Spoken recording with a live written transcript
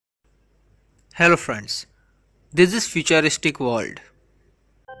Hello friends, this is Futuristic World.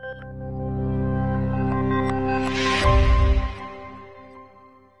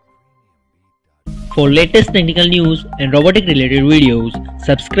 For latest technical news and robotic related videos,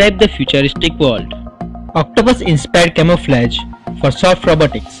 subscribe the Futuristic World. Octopus inspired camouflage for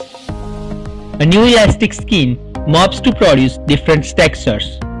Soft-Robotics. A new elastic skin morphs to produce different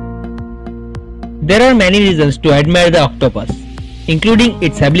textures. There are many reasons to admire the octopus, including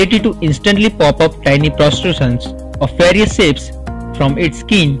its ability to instantly pop up tiny protrusions of various shapes from its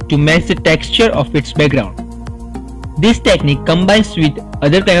skin to match the texture of its background. This technique, combines with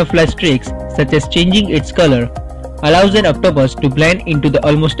other camouflage tricks such as changing its color, allows an octopus to blend into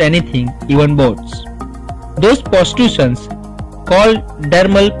almost anything, even boats. Those protrusions, called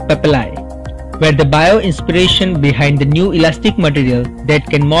dermal papillae, were the bio-inspiration behind the new elastic material that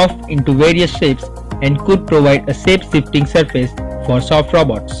can morph into various shapes and could provide a shape-shifting surface for soft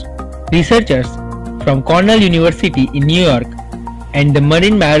robots. Researchers from Cornell University in New York and the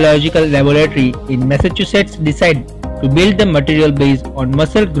Marine Biological Laboratory in Massachusetts decided to build the material based on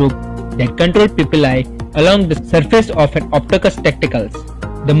muscle group that control papillae along the surface of an octopus tentacles.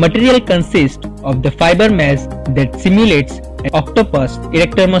 The material consists of the fiber mass that simulates an octopus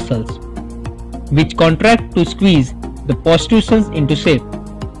erector muscles, which contract to squeeze the protrusions into shape.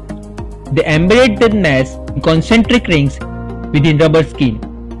 They embed the mass in concentric rings within rubber skin,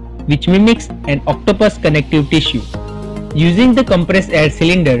 which mimics an octopus connective tissue. Using the compressed air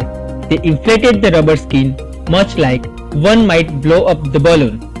cylinder, they inflated the rubber skin much like one might blow up the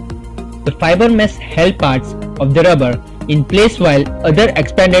balloon. The fiber mass held parts of the rubber in place while others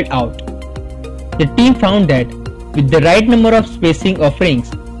expanded out. The team found that with the right number of spacing of rings,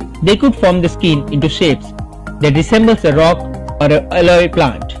 they could form the skin into shapes that resembles a rock or an alloy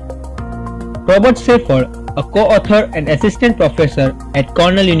plant. Robert Schaefer, a co-author and assistant professor at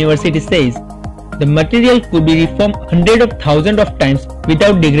Cornell University, says the material could be reformed hundreds of thousands of times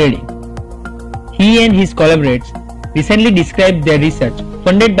without degrading. He and his collaborators recently described their research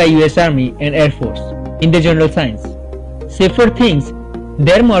funded by US Army and Air Force in the journal Science. Schaefer thinks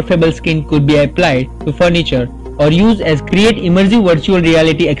their morphable skin could be applied to furniture or used as create immersive virtual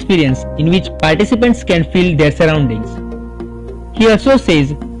reality experience in which participants can feel their surroundings. He also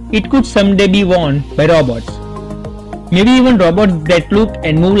says it could someday be worn by robots, maybe even robots that look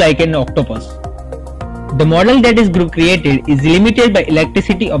and move like an octopus. The model that is group created is limited by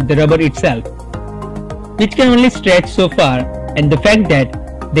elasticity of the rubber itself, which can only stretch so far, and the fact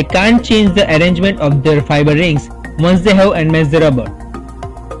that they can't change the arrangement of their fiber rings once they have unmasked the rubber.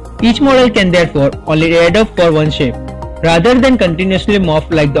 Each model can therefore only adapt for one shape, rather than continuously morph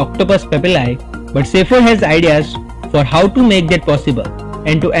like the octopus papillae, but Schaefer has ideas for how to make that possible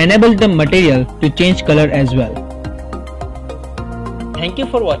and to enable the material to change color as well. Thank you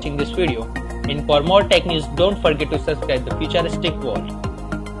for watching this video, and for more tech news don't forget to subscribe to the Futuristic World.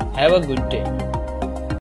 Have a good day.